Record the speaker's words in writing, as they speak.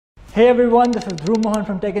Hey everyone, this is Dhruv Mohan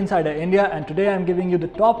from Tech Insider India, and today I'm giving you the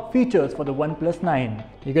top features for the OnePlus 9.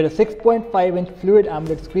 You get a 6.5-inch Fluid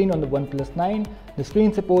AMOLED screen on the OnePlus 9. The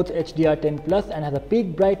screen supports HDR10+ and has a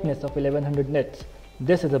peak brightness of 1100 nits.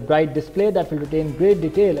 This is a bright display that will retain great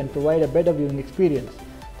detail and provide a better viewing experience.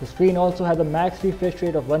 The screen also has a max refresh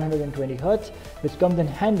rate of 120Hz, which comes in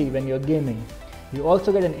handy when you're gaming. You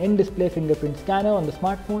also get an in-display fingerprint scanner on the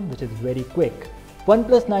smartphone, which is very quick.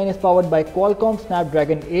 OnePlus 9 is powered by Qualcomm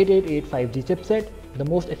Snapdragon 888 5G chipset, the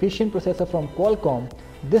most efficient processor from Qualcomm.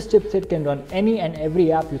 This chipset can run any and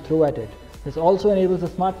every app you throw at it. This also enables the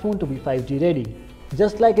smartphone to be 5G ready.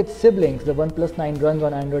 Just like its siblings, the OnePlus 9 runs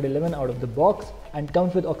on Android 11 out of the box and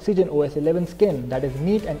comes with Oxygen OS 11 skin that is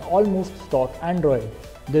neat and almost stock Android.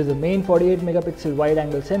 There is a main 48-megapixel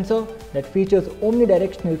wide-angle sensor that features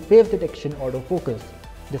omnidirectional face detection autofocus.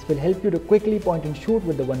 This will help you to quickly point and shoot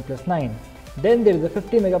with the OnePlus 9. Then there is a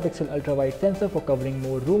 50-megapixel ultra-wide sensor for covering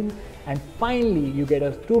more room, and finally you get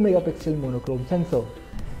a 2-megapixel monochrome sensor.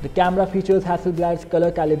 The camera features Hasselblad's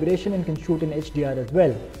color calibration and can shoot in HDR as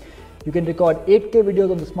well. You can record 8K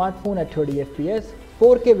videos on the smartphone at 30 FPS,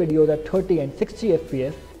 4K videos at 30 and 60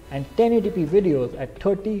 FPS, and 1080p videos at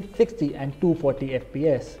 30, 60 and 240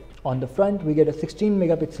 FPS. On the front, we get a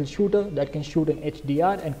 16-megapixel shooter that can shoot in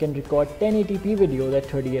HDR and can record 1080p videos at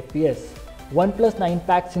 30 FPS. OnePlus 9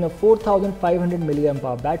 packs in a 4500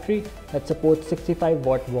 mAh battery that supports 65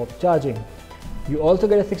 watt warp charging. You also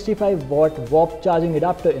get a 65 watt warp charging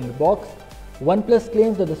adapter in the box. OnePlus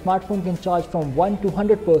claims that the smartphone can charge from 1 to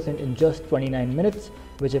 100% in just 29 minutes,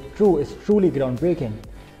 which if true is truly groundbreaking.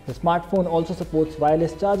 The smartphone also supports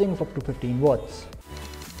wireless charging of up to 15 watts.